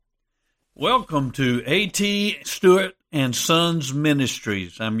Welcome to A.T. Stewart and Sons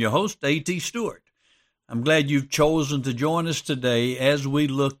Ministries. I'm your host, A.T. Stewart. I'm glad you've chosen to join us today as we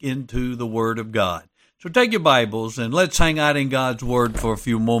look into the Word of God. So take your Bibles and let's hang out in God's Word for a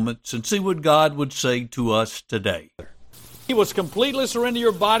few moments and see what God would say to us today. He was completely surrender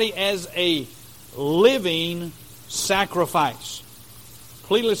your body as a living sacrifice.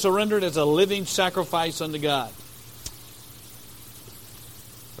 Completely surrendered as a living sacrifice unto God.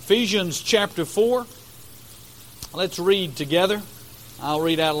 Ephesians chapter 4. Let's read together. I'll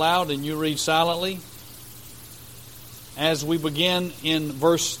read out loud and you read silently as we begin in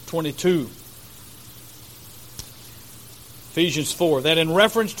verse 22. Ephesians 4. That in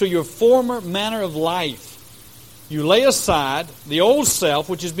reference to your former manner of life, you lay aside the old self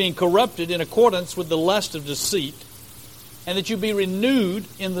which is being corrupted in accordance with the lust of deceit, and that you be renewed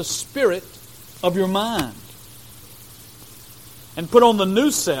in the spirit of your mind. And put on the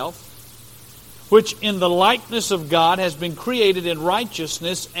new self, which in the likeness of God has been created in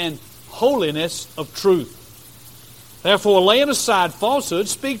righteousness and holiness of truth. Therefore, laying aside falsehood,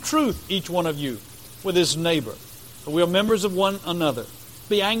 speak truth, each one of you, with his neighbor. For we are members of one another.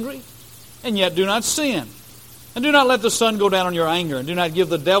 Be angry, and yet do not sin. And do not let the sun go down on your anger, and do not give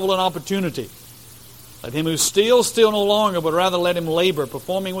the devil an opportunity. Let him who steals steal no longer, but rather let him labor,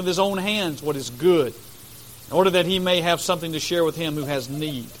 performing with his own hands what is good, in order that he may have something to share with him who has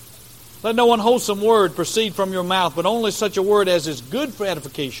need. Let no unwholesome word proceed from your mouth, but only such a word as is good for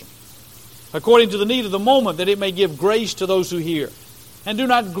edification, according to the need of the moment, that it may give grace to those who hear. And do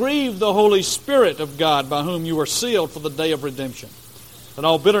not grieve the Holy Spirit of God, by whom you are sealed for the day of redemption. Let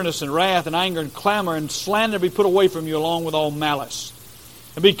all bitterness and wrath and anger and clamor and slander be put away from you, along with all malice.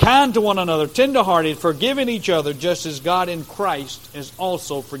 And be kind to one another, tender-hearted, forgiving each other, just as God in Christ has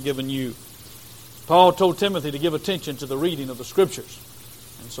also forgiven you. Paul told Timothy to give attention to the reading of the Scriptures.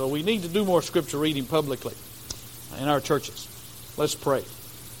 And so we need to do more Scripture reading publicly in our churches. Let's pray.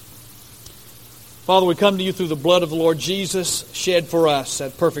 Father, we come to you through the blood of the Lord Jesus, shed for us,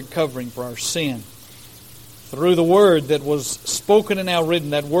 that perfect covering for our sin. Through the Word that was spoken and now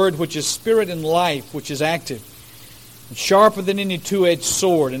written, that Word which is spirit and life, which is active, and sharper than any two-edged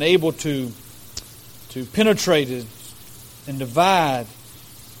sword, and able to penetrate it and divide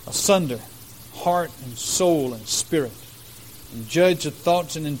asunder heart and soul and spirit, and judge the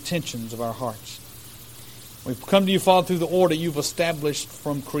thoughts and intentions of our hearts. We've come to you, Father, through the order you've established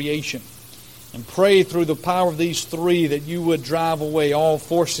from creation, and pray through the power of these three that you would drive away all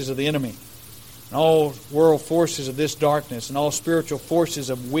forces of the enemy, and all world forces of this darkness, and all spiritual forces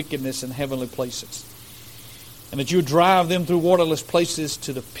of wickedness in heavenly places, and that you would drive them through waterless places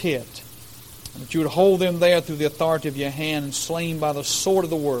to the pit, and that you would hold them there through the authority of your hand, and slain by the sword of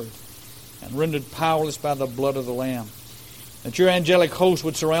the word, and rendered powerless by the blood of the Lamb. That your angelic host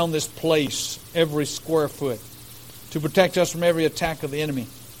would surround this place, every square foot, to protect us from every attack of the enemy.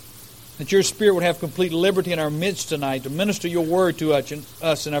 That your Spirit would have complete liberty in our midst tonight to minister your word to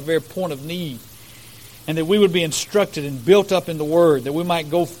us in our very point of need. And that we would be instructed and built up in the word, that we might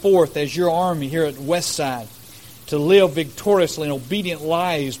go forth as your army here at Westside to live victoriously and obedient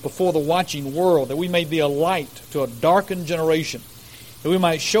lives before the watching world, that we may be a light to a darkened generation, that we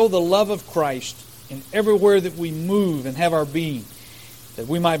might show the love of Christ in everywhere that we move and have our being, that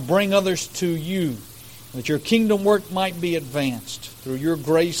we might bring others to you, and that your kingdom work might be advanced through your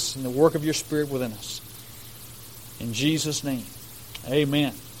grace and the work of your Spirit within us. In Jesus' name,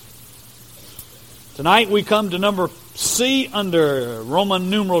 amen. Tonight we come to number C under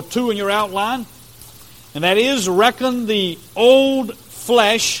Roman numeral 2 in your outline, and that is, reckon the old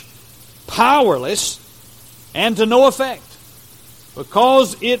flesh powerless and to no effect,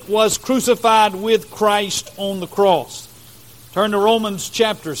 because it was crucified with Christ on the cross. Turn to Romans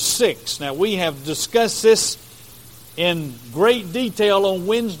chapter 6. Now, we have discussed this in great detail on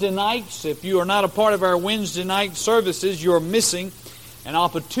Wednesday nights. If you are not a part of our Wednesday night services, you're missing an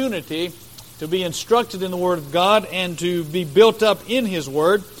opportunity to be instructed in the Word of God and to be built up in His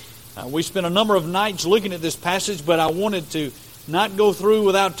Word. We spent a number of nights looking at this passage, but I wanted to not go through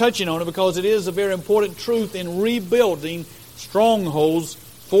without touching on it, because it is a very important truth in rebuilding strongholds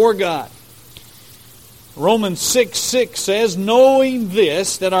for God. Romans 6:6 says, knowing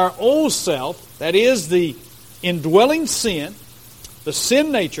this, that our old self, that is the indwelling sin, the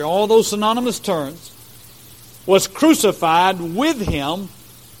sin nature, all those synonymous terms, was crucified with Him,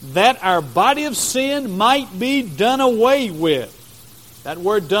 that our body of sin might be done away with. That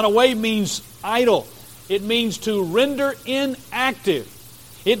word done away means idle. It means to render inactive.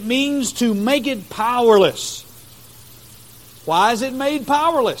 It means to make it powerless. Why is it made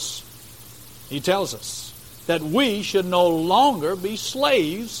powerless? He tells us that we should no longer be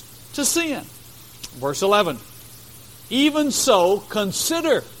slaves to sin. Verse 11. Even so,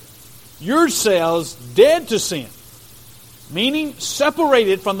 consider yourselves dead to sin, meaning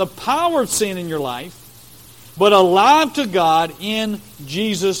separated from the power of sin in your life, but alive to God in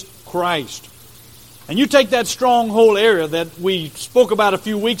Jesus Christ. And you take that stronghold area that we spoke about a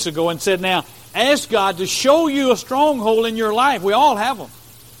few weeks ago and said, now, ask God to show you a stronghold in your life. We all have them.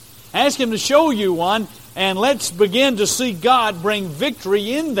 Ask Him to show you one, and let's begin to see God bring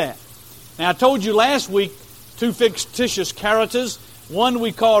victory in that. Now, I told you last week, two fictitious characters. One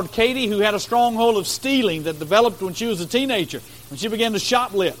we called Katie, who had a stronghold of stealing that developed when she was a teenager, when she began to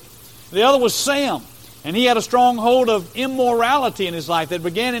shoplift. The other was Sam, and he had a stronghold of immorality in his life that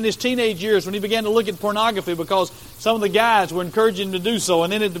began in his teenage years when he began to look at pornography because some of the guys were encouraging him to do so,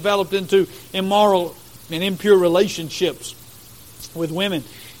 and then it developed into immoral and impure relationships with women.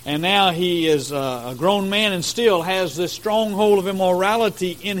 And now he is a grown man and still has this stronghold of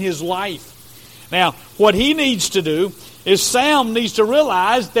immorality in his life. Now, what he needs to do is Sam needs to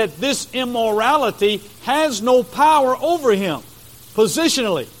realize that this immorality has no power over him.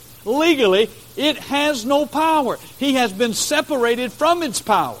 Positionally, legally, it has no power. He has been separated from its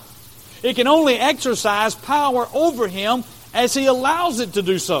power. It can only exercise power over him as he allows it to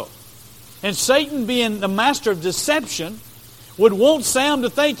do so. And Satan, being the master of deception, would want Sam to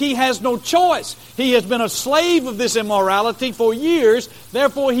think he has no choice. He has been a slave of this immorality for years,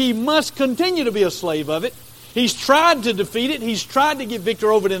 therefore he must continue to be a slave of it. He's tried to defeat it. He's tried to get victory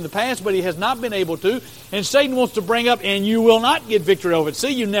over it in the past, but he has not been able to. And Satan wants to bring up, and you will not get victory over it.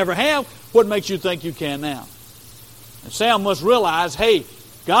 See, you never have. What makes you think you can now? And Sam must realize, hey,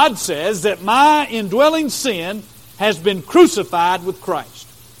 God says that my indwelling sin has been crucified with Christ.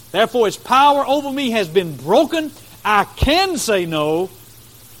 Therefore, its power over me has been broken. I can say no,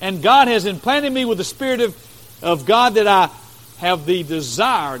 and God has implanted me with the Spirit of God that I have the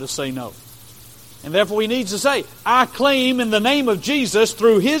desire to say no. And therefore he needs to say, I claim in the name of Jesus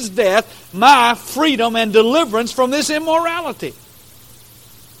through His death my freedom and deliverance from this immorality.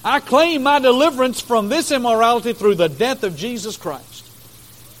 I claim my deliverance from this immorality through the death of Jesus Christ.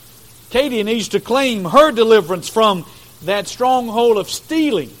 Katie needs to claim her deliverance from that stronghold of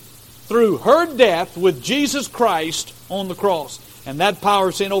stealing through her death with Jesus Christ on the cross. And that power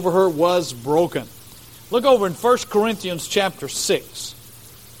of sin over her was broken. Look over in 1 Corinthians chapter 6.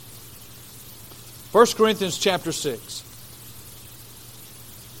 1 Corinthians chapter 6.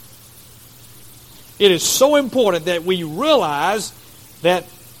 It is so important that we realize that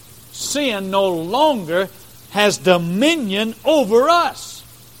sin no longer has dominion over us.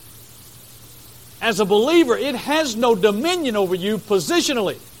 As a believer, it has no dominion over you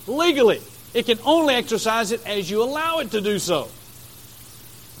positionally, legally. It can only exercise it as you allow it to do so.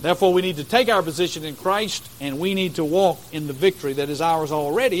 Therefore, we need to take our position in Christ, and we need to walk in the victory that is ours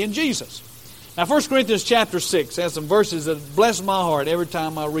already in Jesus. Now, 1 Corinthians chapter 6 has some verses that bless my heart every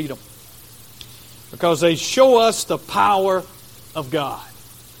time I read them, because they show us the power of God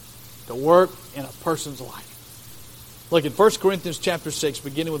to work in a person's life. Look at 1 Corinthians chapter 6,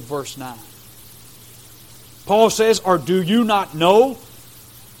 beginning with verse 9. Paul says, or do you not know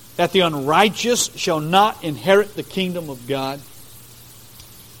that the unrighteous shall not inherit the kingdom of God?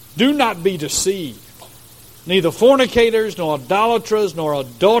 Do not be deceived. Neither fornicators, nor idolaters, nor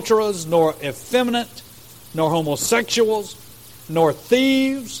adulterers, nor effeminate, nor homosexuals, nor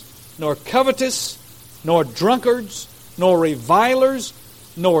thieves, nor covetous, nor drunkards, nor revilers,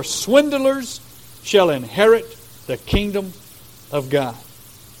 nor swindlers shall inherit the kingdom of God.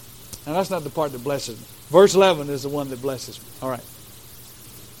 Now that's not the part that blesses me. Verse 11 is the one that blesses me. All right.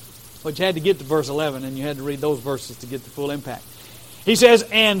 But you had to get to verse 11, and you had to read those verses to get the full impact. He says,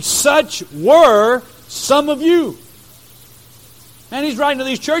 and such were some of you. And he's writing to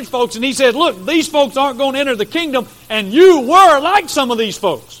these church folks, and he says, look, these folks aren't going to enter the kingdom, and you were like some of these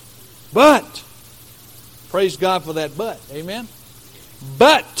folks. But, praise God for that but, amen?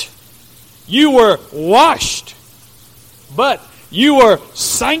 But you were washed. But you were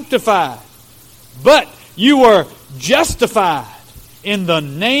sanctified. But you were justified in the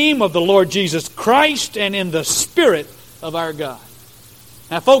name of the Lord Jesus Christ and in the Spirit of our God.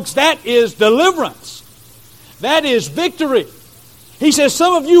 Now, folks, that is deliverance. That is victory. He says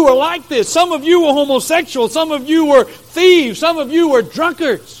some of you were like this. Some of you were homosexual. Some of you were thieves. Some of you were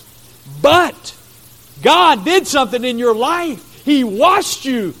drunkards. But God did something in your life. He washed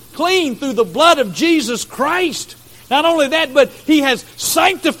you clean through the blood of Jesus Christ. Not only that, but He has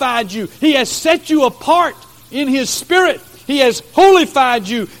sanctified you. He has set you apart in His Spirit. He has holified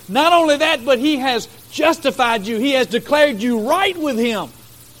you. Not only that, but He has justified you. He has declared you right with Him.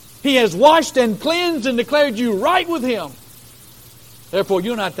 He has washed and cleansed and declared you right with Him. Therefore,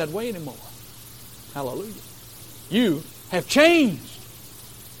 you're not that way anymore. Hallelujah. You have changed.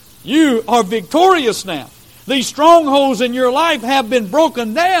 You are victorious now. These strongholds in your life have been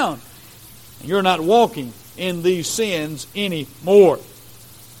broken down. And you're not walking in these sins anymore.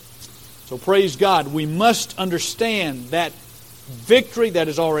 So praise God. We must understand that victory that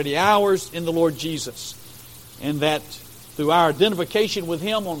is already ours in the Lord Jesus. And that through our identification with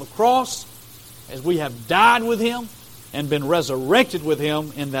Him on the cross, as we have died with Him and been resurrected with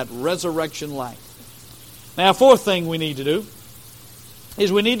Him in that resurrection life. Now, fourth thing we need to do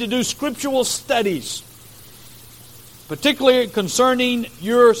is we need to do scriptural studies, particularly concerning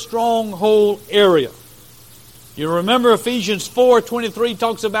your stronghold area. You remember Ephesians 4:23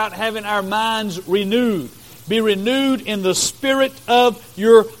 talks about having our minds renewed. Be renewed in the spirit of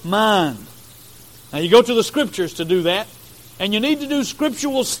your mind. Now you go to the Scriptures to do that, and you need to do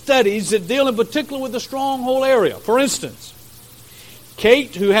scriptural studies that deal in particular with the stronghold area. For instance,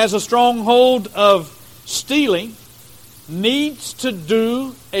 Kate, who has a stronghold of stealing, needs to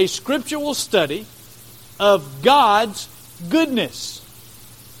do a scriptural study of God's goodness.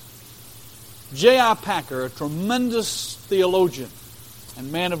 J.I. Packer, a tremendous theologian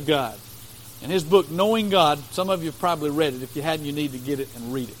and man of God, in his book, Knowing God, some of you have probably read it. If you hadn't, you need to get it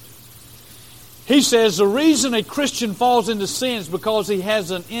and read it. He says the reason a Christian falls into sin is because he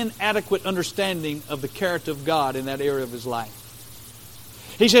has an inadequate understanding of the character of God in that area of his life.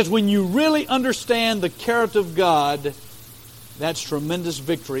 He says when you really understand the character of God, that's tremendous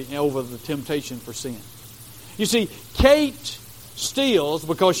victory over the temptation for sin. You see, Kate steals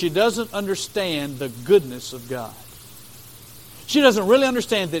because she doesn't understand the goodness of God. She doesn't really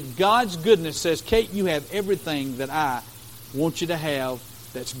understand that God's goodness says, Kate, you have everything that I want you to have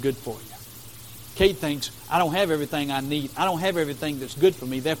that's good for you. Kate thinks, I don't have everything I need. I don't have everything that's good for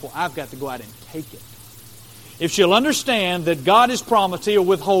me. Therefore, I've got to go out and take it. If she'll understand that God has promised He'll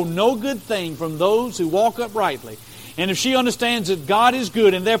withhold no good thing from those who walk uprightly, and if she understands that God is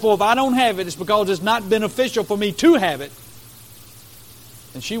good, and therefore if I don't have it, it's because it's not beneficial for me to have it,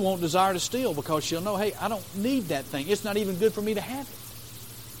 then she won't desire to steal because she'll know, hey, I don't need that thing. It's not even good for me to have it.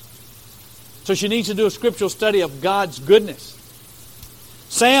 So she needs to do a scriptural study of God's goodness.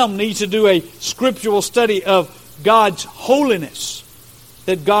 Sam needs to do a scriptural study of God's holiness,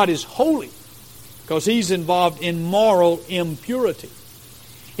 that God is holy, because he's involved in moral impurity.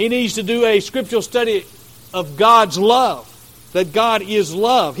 He needs to do a scriptural study of God's love, that God is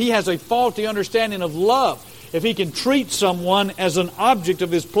love. He has a faulty understanding of love. If he can treat someone as an object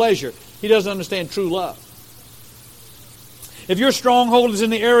of his pleasure, he doesn't understand true love. If your stronghold is in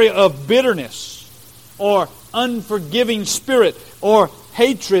the area of bitterness or unforgiving spirit or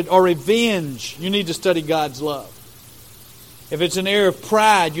hatred or revenge, you need to study God's love. If it's an area of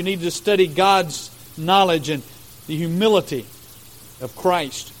pride, you need to study God's knowledge and the humility of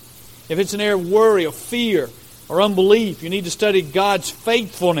Christ. If it's an area of worry or fear or unbelief, you need to study God's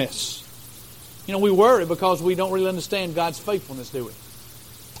faithfulness. You know, we worry because we don't really understand God's faithfulness, do we?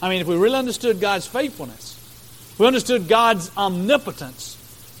 I mean, if we really understood God's faithfulness, if we understood God's omnipotence,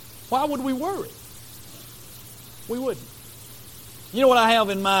 why would we worry? We wouldn't. You know what I have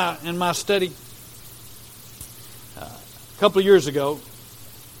in my study? A couple of years ago,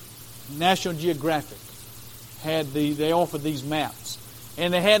 National Geographic they offered these maps.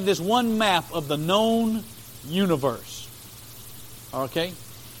 And they had this one map of the known universe. Okay?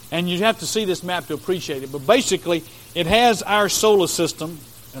 And you have to see this map to appreciate it. But basically, it has our solar system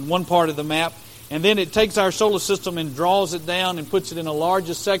in one part of the map. And then it takes our solar system and draws it down and puts it in a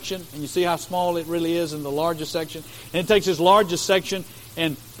larger section. And you see how small it really is in the larger section. And it takes this largest section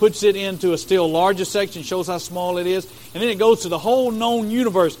and puts it into a still larger section, shows how small it is. And then it goes to the whole known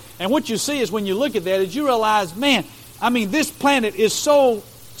universe. And what you see is when you look at that is you realize, man, I mean, this planet is so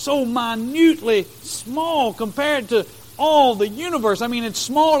minutely small compared to all the universe. I mean, it's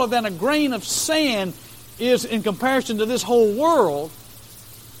smaller than a grain of sand is in comparison to this whole world,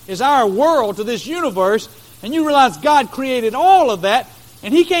 is our world to this universe. And you realize God created all of that,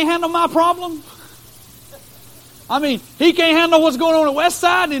 and He can't handle my problem. I mean, He can't handle what's going on the west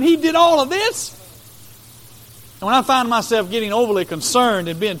side, and He did all of this. And when I find myself getting overly concerned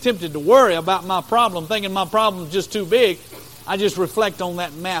and being tempted to worry about my problem, thinking my problem is just too big, I just reflect on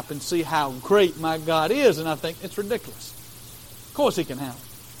that map and see how great my God is, and I think it's ridiculous. Of course He can handle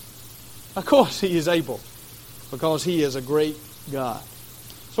it. Of course He is able, because He is a great God.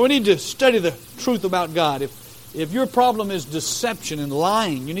 So we need to study the truth about God. If your problem is deception and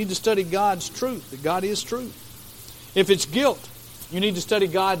lying, you need to study God's truth, that God is truth. If it's guilt, you need to study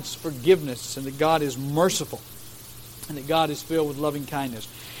God's forgiveness and that God is merciful and that God is filled with loving kindness.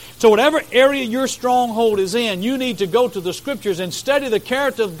 So whatever area your stronghold is in, you need to go to the Scriptures and study the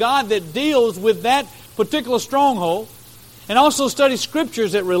character of God that deals with that particular stronghold, and also study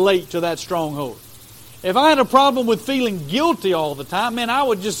Scriptures that relate to that stronghold. If I had a problem with feeling guilty all the time, man, I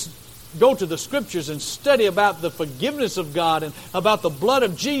would just go to the Scriptures and study about the forgiveness of God and about the blood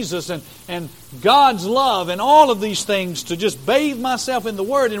of Jesus and God's love and all of these things, to just bathe myself in the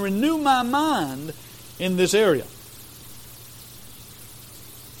Word and renew my mind in this area.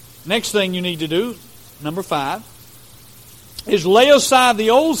 Next thing you need to do, number 5, is lay aside the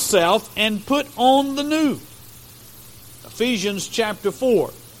old self and put on the new. Ephesians chapter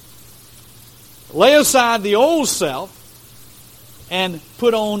 4. Lay aside the old self and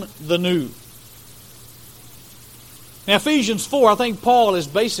put on the new. Now, Ephesians 4, I think Paul is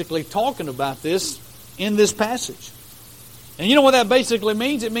basically talking about this in this passage. And you know what that basically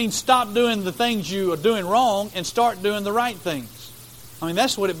means? It means stop doing the things you are doing wrong and start doing the right things. I mean,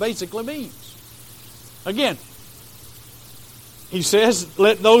 that's what it basically means. Again, he says,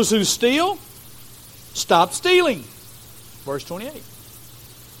 let those who steal stop stealing. Verse 28.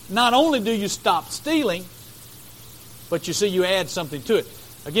 Not only do you stop stealing, but you see, you add something to it.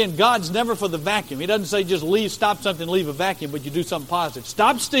 Again, God's never for the vacuum. He doesn't say just stop something, leave a vacuum, but you do something positive.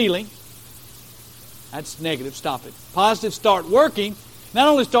 Stop stealing. That's negative, stop it. Positive, start working. Not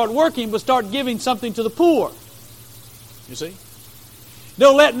only start working, but start giving something to the poor. You see?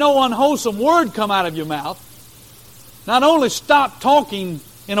 Don't let no unwholesome word come out of your mouth. Not only stop talking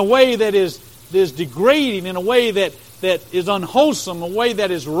in a way that is degrading, in a way that is unwholesome, a way that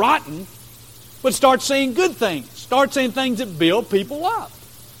is rotten, but start saying good things. Start saying things that build people up.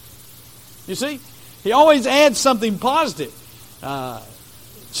 You see? He always adds something positive.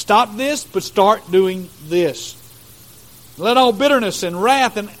 Stop this, but start doing this. Let all bitterness and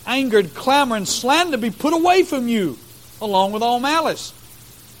wrath and anger and clamor and slander be put away from you, along with all malice.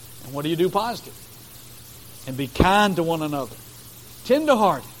 And what do you do positive? And be kind to one another,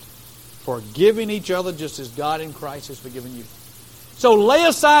 tender-hearted, forgiving each other just as God in Christ has forgiven you. So lay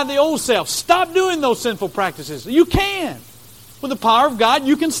aside the old self. Stop doing those sinful practices. You can. With the power of God,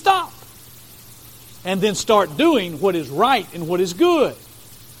 you can stop. And then start doing what is right and what is good.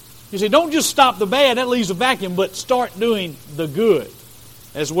 You see, don't just stop the bad, that leaves a vacuum, but start doing the good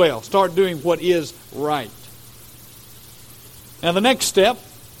as well. Start doing what is right. Now the next step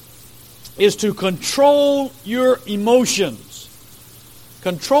is to control your emotions.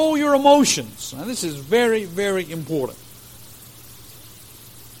 Control your emotions. Now this is very, very important.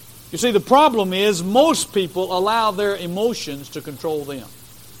 You see, the problem is most people allow their emotions to control them.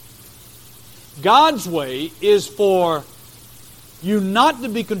 God's way is for you not to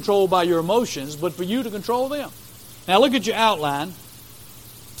be controlled by your emotions, but for you to control them. Now look at your outline,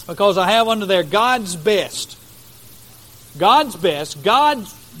 because I have under there God's best. God's best,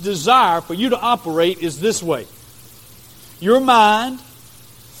 God's desire for you to operate is this way. Your mind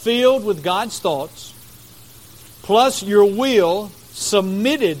filled with God's thoughts, plus your will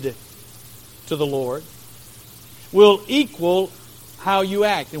submitted to the Lord, will equal how you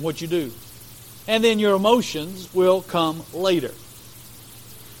act and what you do. And then your emotions will come later.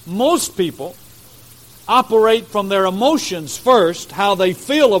 Most people operate from their emotions first, how they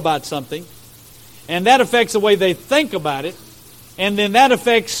feel about something, and that affects the way they think about it, and then that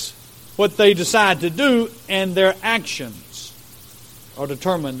affects what they decide to do, and their actions are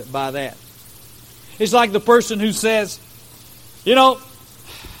determined by that. It's like the person who says, you know,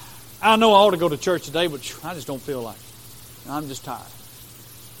 I know I ought to go to church today, but I just don't feel like it. I'm just tired.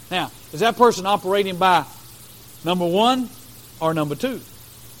 Now, is that person operating by number 1 or number 2?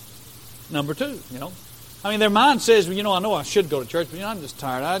 Number 2, you know. I mean, their mind says, well, you know, I know I should go to church, but you know, I'm just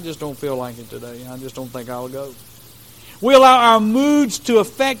tired. I just don't feel like it today. I just don't think I'll go. We allow our moods to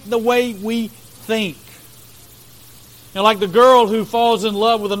affect the way we think. You know, like the girl who falls in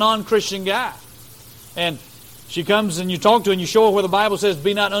love with a non-Christian guy. And she comes and you talk to her and you show her where the Bible says,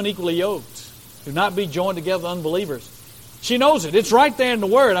 be not unequally yoked. Do not be joined together with unbelievers. She knows it. It's right there in the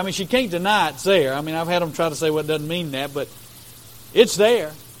Word. I mean, she can't deny it's there. I mean, I've had them try to say, well, it doesn't mean that, but it's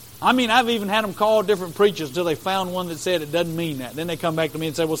there. I mean, I've even had them call different preachers until they found one that said it doesn't mean that. Then they come back to me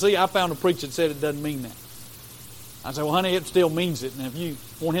and say, well, see, I found a preacher that said it doesn't mean that. I say, well, honey, it still means it. And if you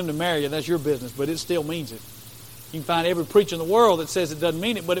want him to marry you, that's your business, but it still means it. You can find every preacher in the world that says it doesn't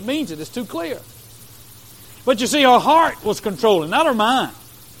mean it, but it means it. It's too clear. But you see, her heart was controlling, not her mind.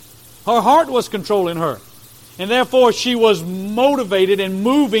 Her heart was controlling her. And therefore, she was motivated and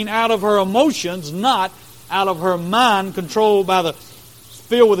moving out of her emotions, not out of her mind, controlled by the,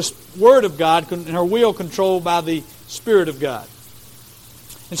 filled with the Word of God, and her will controlled by the Spirit of God.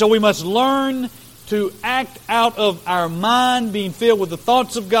 And so we must learn to act out of our mind being filled with the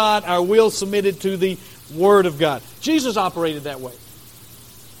thoughts of God, our will submitted to the Word of God. Jesus operated that way.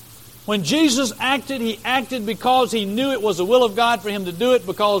 When Jesus acted, He acted because He knew it was the will of God for Him to do it,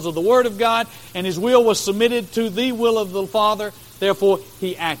 because of the Word of God, and His will was submitted to the will of the Father. Therefore,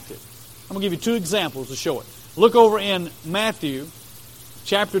 He acted. I'm going to give you two examples to show it. Look over in Matthew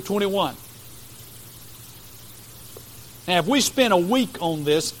chapter 21. Now, if we spent a week on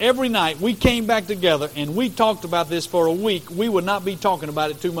this, every night we came back together and we talked about this for a week, we would not be talking about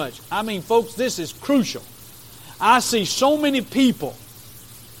it too much. I mean, folks, this is crucial. I see so many people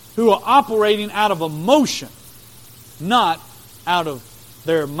who are operating out of emotion, not out of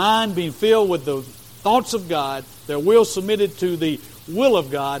their mind being filled with the thoughts of God, their will submitted to the will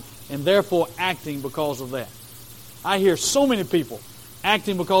of God, and therefore acting because of that. I hear so many people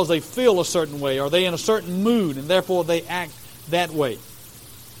acting because they feel a certain way, or they're in a certain mood, and therefore they act that way.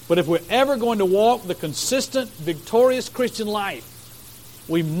 But if we're ever going to walk the consistent, victorious Christian life,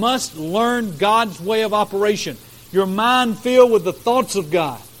 we must learn God's way of operation. Your mind filled with the thoughts of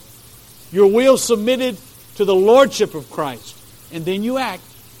God. Your will submitted to the Lordship of Christ. And then you act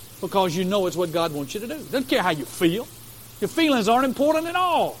because you know it's what God wants you to do. Doesn't care how you feel. Your feelings aren't important at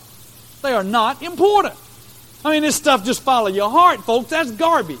all. They are not important. I mean, this stuff just follow your heart, folks. That's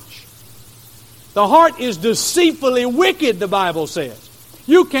garbage. The heart is deceitfully wicked, the Bible says.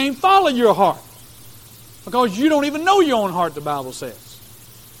 You can't follow your heart because you don't even know your own heart, the Bible says.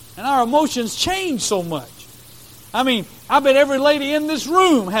 And our emotions change so much. I mean, I bet every lady in this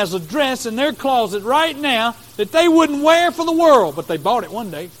room has a dress in their closet right now that they wouldn't wear for the world, but they bought it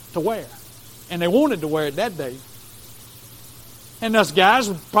one day to wear. And they wanted to wear it that day. And us guys,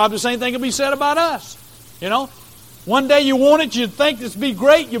 probably the same thing could be said about us. You know, one day you want it, you think this would be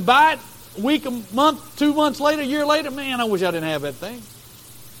great, you buy it, a week, a month, 2 months later, a year later, man, I wish I didn't have that thing.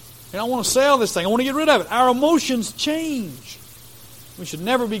 You know, I want to sell this thing, I want to get rid of it. Our emotions change. We should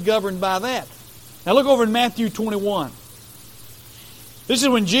never be governed by that. Now look over in Matthew 21. This is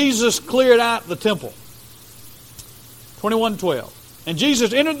when Jesus cleared out the temple. 21:12. And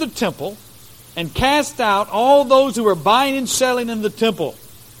Jesus entered the temple and cast out all those who were buying and selling in the temple,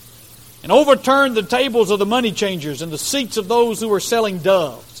 and overturned the tables of the money changers and the seats of those who were selling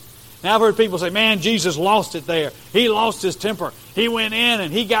doves. Now I've heard people say, man, Jesus lost it there. He lost his temper. He went in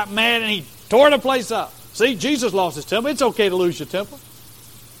and he got mad and he tore the place up. See, Jesus lost his temper. It's okay to lose your temper.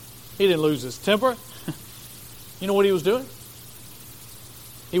 He didn't lose his temper. You know what he was doing?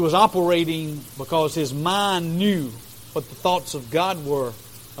 He was operating because his mind knew what the thoughts of God were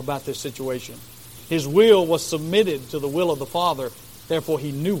about this situation. His will was submitted to the will of the Father. Therefore,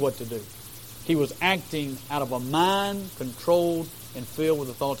 he knew what to do. He was acting out of a mind controlled and filled with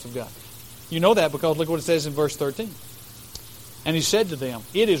the thoughts of God. You know that because look what it says in verse 13. And he said to them,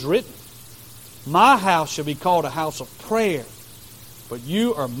 it is written, my house shall be called a house of prayer, but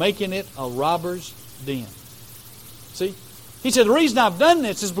you are making it a robber's den. See? He said, the reason I've done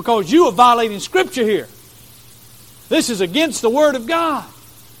this is because you are violating Scripture here. This is against the Word of God.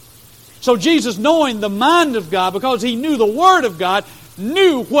 So Jesus, knowing the mind of God, because he knew the Word of God,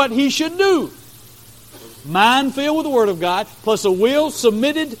 knew what he should do. Mind filled with the Word of God, plus a will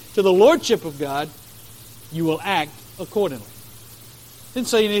submitted to the Lordship of God, you will act accordingly. Didn't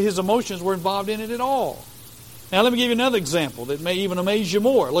say any of his emotions were involved in it at all. Now let me give you another example that may even amaze you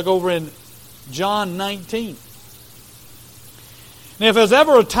more. Look over in John 19. Now if there's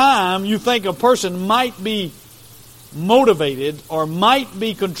ever a time you think a person might be motivated or might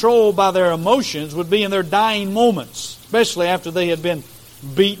be controlled by their emotions, would be in their dying moments, especially after they had been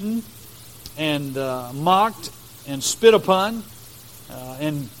beaten and mocked and spit upon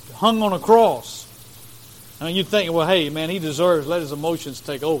and hung on a cross. I mean, you'd think, well, hey, man, he deserves, let his emotions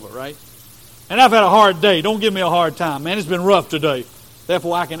take over, right? And I've had a hard day. Don't give me a hard time. Man, it's been rough today.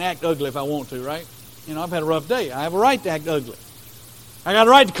 Therefore, I can act ugly if I want to, right? You know, I've had a rough day. I have a right to act ugly. I got a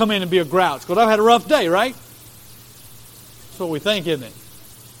right to come in and be a grouch because I've had a rough day, right? That's what we think, isn't it?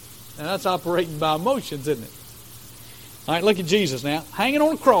 And that's operating by emotions, isn't it? All right, look at Jesus now. Hanging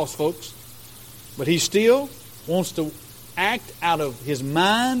on a cross, folks. But he still wants to act out of his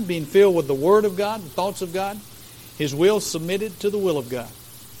mind, being filled with the Word of God, the thoughts of God. His will submitted to the will of God.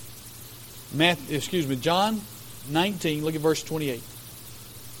 John 19, look at verse 28.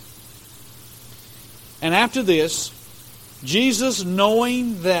 And after this, Jesus,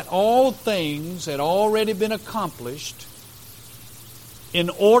 knowing that all things had already been accomplished, in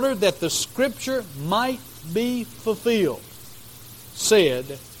order that the Scripture might be fulfilled,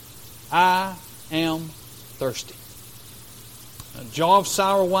 said, I am thirsty. A jar of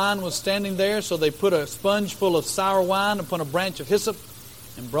sour wine was standing there, so they put a sponge full of sour wine upon a branch of hyssop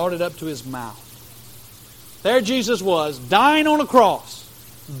and brought it up to his mouth. There Jesus was, dying on a cross,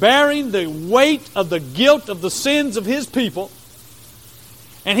 bearing the weight of the guilt of the sins of His people.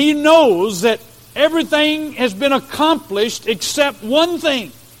 And He knows that everything has been accomplished except one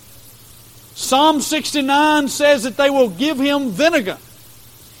thing. Psalm 69 says that they will give Him vinegar.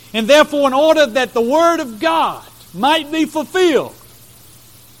 And therefore, in order that the Word of God might be fulfilled,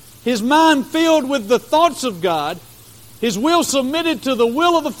 His mind filled with the thoughts of God, His will submitted to the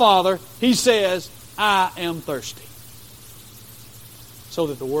will of the Father, He says, I am thirsty. So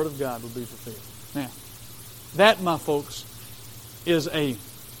that the Word of God will be fulfilled. Now, that, my folks, is a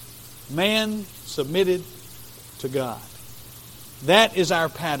man submitted to God. That is our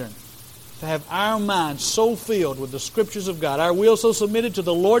pattern. To have our minds so filled with the Scriptures of God, our will so submitted to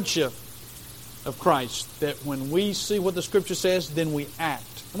the Lordship of Christ, that when we see what the Scripture says, then we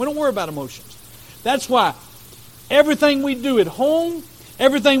act. And we don't worry about emotions. That's why everything we do at home,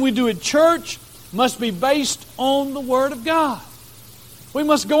 everything we do at church, must be based on the Word of God. We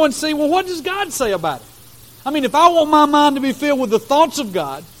must go and see, well, what does God say about it? I mean, if I want my mind to be filled with the thoughts of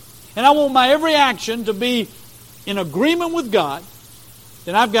God, and I want my every action to be in agreement with God,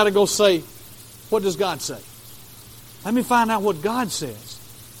 then I've got to go say, what does God say? Let me find out what God says.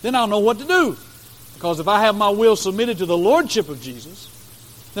 Then I'll know what to do. Because if I have my will submitted to the Lordship of Jesus,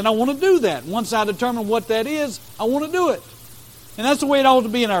 then I want to do that. Once I determine what that is, I want to do it. And that's the way it ought to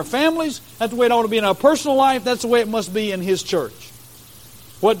be in our families. That's the way it ought to be in our personal life. That's the way it must be in His church.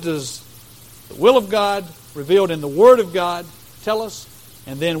 What does the will of God, revealed in the Word of God, tell us?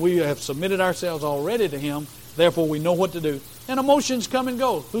 And then we have submitted ourselves already to Him. Therefore, we know what to do. And emotions come and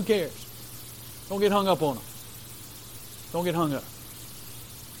go. Who cares? Don't get hung up on them. Don't get hung up.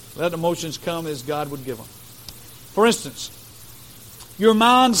 Let emotions come as God would give them. For instance, your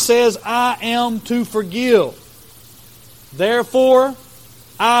mind says, I am to forgive. Therefore,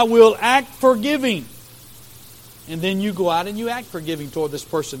 I will act forgiving. And then you go out and you act forgiving toward this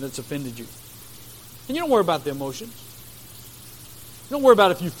person that's offended you. And you don't worry about the emotions. You don't worry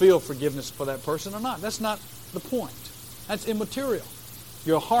about if you feel forgiveness for that person or not. That's not the point. That's immaterial.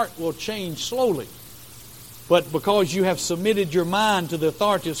 Your heart will change slowly. But because you have submitted your mind to the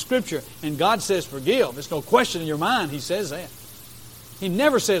authority of Scripture, and God says forgive, there's no question in your mind He says that. He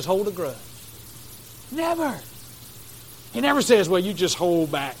never says hold a grudge. Never. He never says, well, you just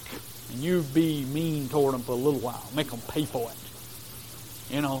hold back and you be mean toward them for a little while. Make them pay for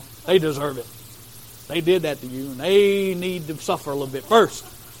it. You know, they deserve it. They did that to you and they need to suffer a little bit first.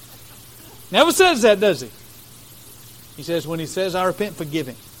 Never says that, does He? He says, when He says, I repent, forgive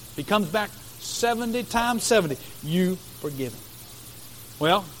him. If he comes back 70 times 70, you forgive him.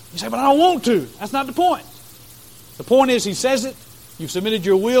 Well, you say, but I don't want to. That's not the point. The point is, He says it. You've submitted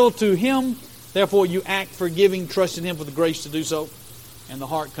your will to Him. Therefore, you act forgiving, trusting Him for the grace to do so. And the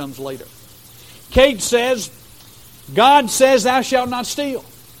heart comes later. Kate says, God says, thou shalt not steal.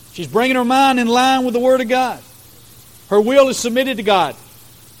 She's bringing her mind in line with the Word of God. Her will is submitted to God.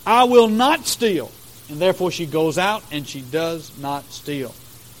 I will not steal. And therefore she goes out and she does not steal.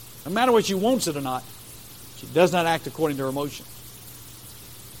 No matter whether she wants it or not, she does not act according to her emotion.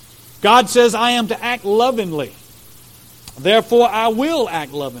 God says, I am to act lovingly. Therefore I will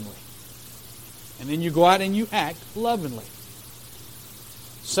act lovingly. And then you go out and you act lovingly.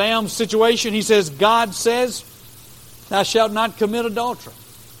 Sam's situation, he says, God says, thou shalt not commit adultery.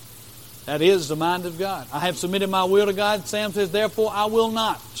 That is the mind of God. I have submitted my will to God. Sam says, therefore I will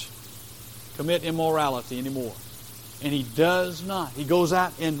not commit immorality anymore. And he does not. He goes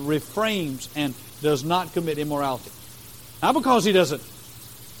out and refrains and does not commit immorality. Not because he doesn't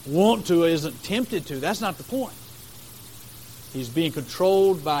want to or isn't tempted to. That's not the point. He's being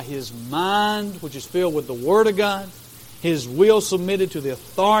controlled by his mind, which is filled with the Word of God, his will submitted to the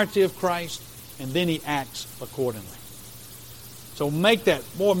authority of Christ, and then he acts accordingly. So make that,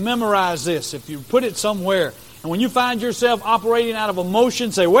 boy, memorize this. If you put it somewhere, and when you find yourself operating out of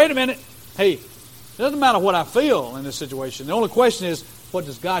emotion, say, wait a minute, hey, it doesn't matter what I feel in this situation. The only question is, what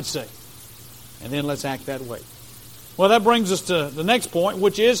does God say? And then let's act that way. Well, that brings us to the next point,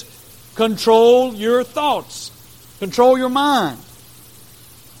 which is control your thoughts. Control your mind.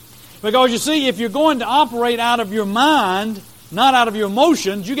 Because you see, if you're going to operate out of your mind, not out of your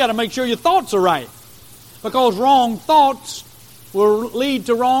emotions, you got to make sure your thoughts are right. Because wrong thoughts will lead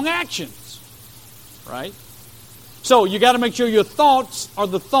to wrong actions. Right? So you got to make sure your thoughts are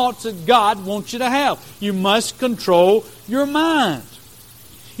the thoughts that God wants you to have. You must control your mind.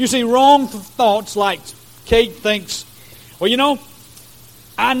 You see, wrong thoughts, like Kate thinks, well, you know,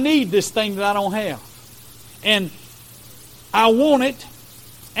 I need this thing that I don't have. And I want it,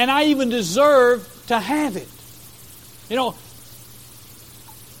 and I even deserve to have it. You know,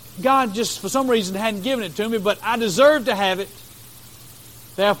 God just for some reason hadn't given it to me, but I deserve to have it.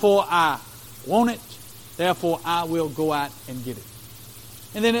 Therefore, I want it. Therefore, I will go out and get it.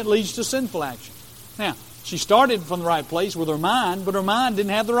 And then it leads to sinful action. Now, she started from the right place with her mind, but her mind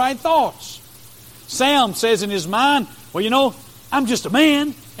didn't have the right thoughts. Sam says in his mind, well, I'm just a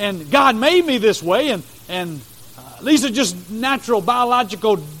man, and God made me this way, and these are just natural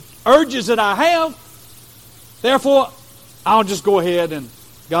biological urges that I have. Therefore, I'll just go ahead and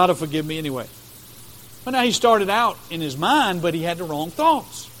God will forgive me anyway. But now he started out in his mind, but he had the wrong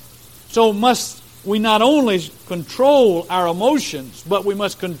thoughts. So must we not only control our emotions, but we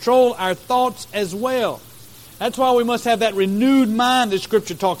must control our thoughts as well. That's why we must have that renewed mind that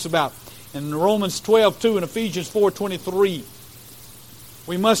Scripture talks about in Romans 12:2 and Ephesians 4:23.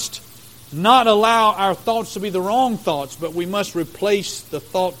 We must not allow our thoughts to be the wrong thoughts, but we must replace the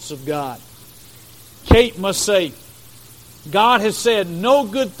thoughts of God. Kate must say, God has said, no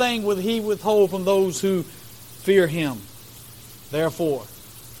good thing will He withhold from those who fear Him. Therefore,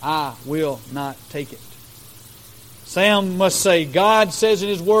 I will not take it. Sam must say, God says in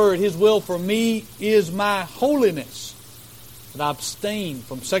His Word, His will for me is my holiness, that I abstain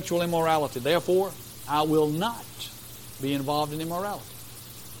from sexual immorality. Therefore, I will not be involved in immorality.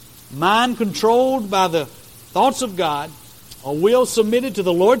 Mind controlled by the thoughts of God, a will submitted to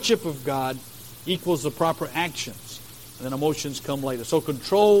the lordship of God, equals the proper actions. And then emotions come later. So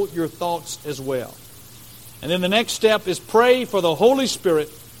control your thoughts as well. And then the next step is pray for the Holy Spirit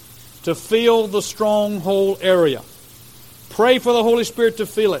to fill the stronghold area. Pray for the Holy Spirit to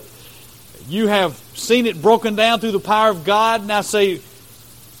fill it. You have seen it broken down through the power of God. Now say,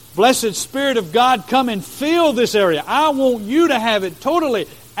 Blessed Spirit of God, come and fill this area. I want you to have it totally,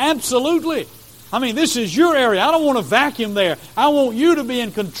 absolutely. I mean, this is your area. I don't want to vacuum there. I want you to be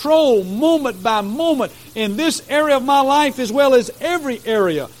in control moment by moment in this area of my life as well as every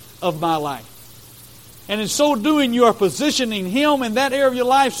area of my life. And in so doing, you are positioning Him in that area of your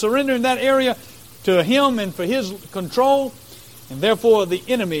life, surrendering that area to Him and for His control. And therefore, the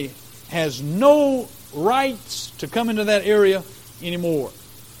enemy has no rights to come into that area anymore.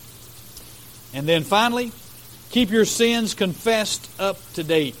 And then finally, keep your sins confessed up to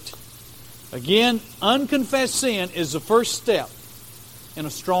date. Again, unconfessed sin is the first step in a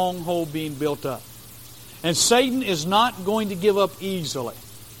stronghold being built up. And Satan is not going to give up easily.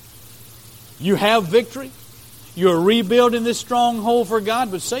 You have victory. You're rebuilding this stronghold for God,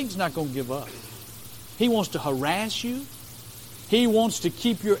 but Satan's not going to give up. He wants to harass you. He wants to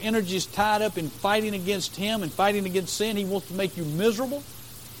keep your energies tied up in fighting against him and fighting against sin. He wants to make you miserable.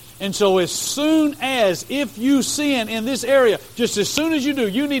 And so as soon as, if you sin in this area, just as soon as you do,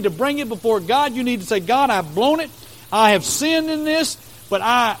 you need to bring it before God. You need to say, God, I've blown it. I have sinned in this, but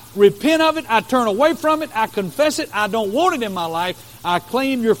I repent of it. I turn away from it. I confess it. I don't want it in my life. I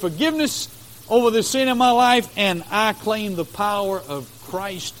claim your forgiveness over this sin in my life, and I claim the power of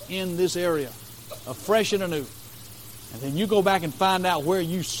Christ in this area, afresh and anew. And then you go back and find out where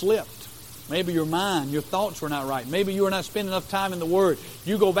you slipped. Maybe your mind, your thoughts were not right. Maybe you were not spending enough time in the Word.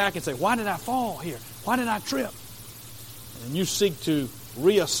 You go back and say, why did I fall here? Why did I trip? And you seek to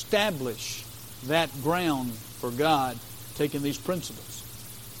reestablish that ground for God, taking these principles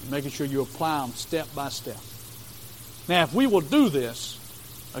and making sure you apply them step by step. Now, if we will do this,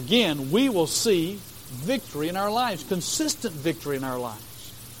 again, we will see victory in our lives, consistent victory in our lives.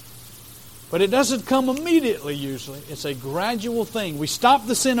 But it doesn't come immediately usually. It's a gradual thing. We stop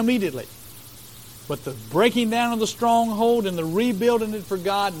the sin immediately. But the breaking down of the stronghold and the rebuilding it for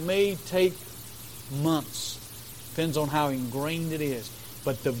God may take months. Depends on how ingrained it is.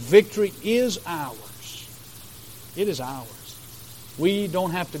 But the victory is ours. It is ours. We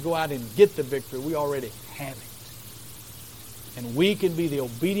don't have to go out and get the victory. We already have it. And we can be the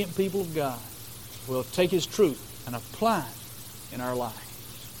obedient people of God. We'll take His truth and apply it in our lives.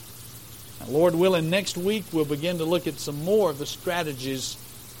 Now, Lord willing, next week we'll begin to look at some more of the strategies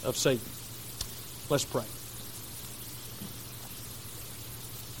of Satan. Let's pray.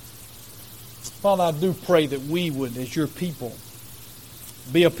 Father, I do pray that we would, as your people,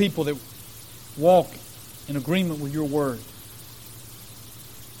 be a people that walk in agreement with your word.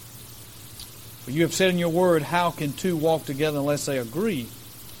 For you have said in your word, how can two walk together unless they agree?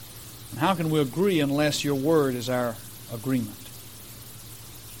 And how can we agree unless your word is our agreement?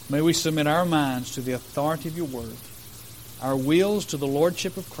 May we submit our minds to the authority of your word, our wills to the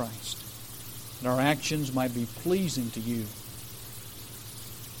lordship of Christ, that our actions might be pleasing to you.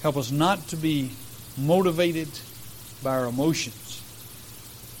 Help us not to be motivated by our emotions,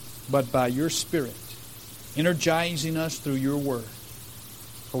 but by your Spirit, energizing us through your word.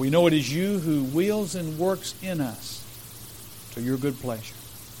 For we know it is you who wills and works in us to your good pleasure.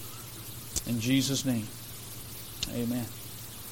 In Jesus' name, amen.